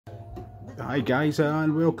Hi guys,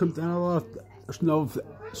 and welcome to another edition of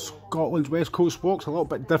Scotland's West Coast Walks. A little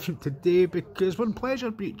bit different today because we're in Pleasure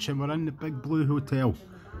Beach and we're in the Big Blue Hotel.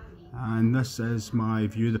 And this is my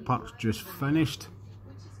view. The park's just finished,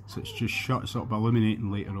 so it's just shut. It's up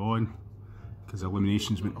illuminating later on because the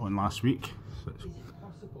illuminations went on last week. So it's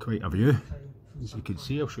quite a view. As you can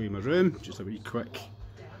see, I'll show you my room. Just a wee quick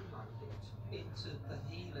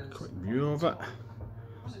view of it.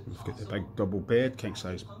 We've got the big double bed, king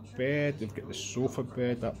size bed. We've got the sofa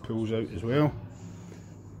bed that pulls out as well.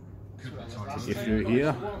 Take you through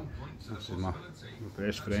here. This is my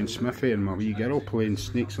best friend Smithy and my wee girl playing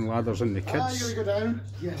snakes and ladders in the kids.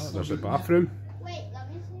 There's the bathroom.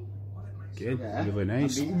 Again, really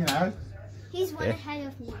nice. He's one ahead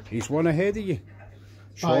of me. He's one ahead of you.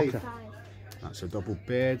 Shocker. 5. That's the double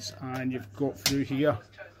beds, and you've got through here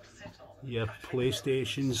your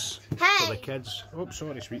PlayStations for the kids. Oh,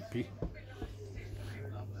 sorry, sweet pea.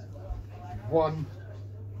 1.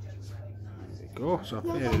 There you go. So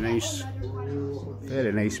very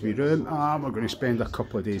nice wee room. And we're going to spend a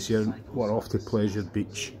couple of days here. We're off to Pleasure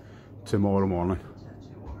Beach tomorrow morning.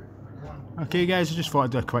 Okay, guys, I just thought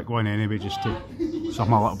I'd do a quick one anyway, just to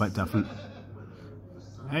something a little bit different.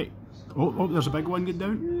 Right. Oh, there's a big one going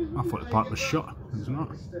down. I thought the park was shut. It's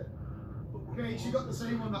not. Okay, she got the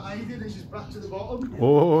same one that I did and she's back to the bottom.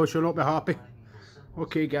 Oh, she'll not be happy.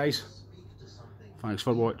 Okay guys, thanks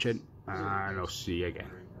for watching and I'll see you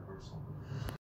again.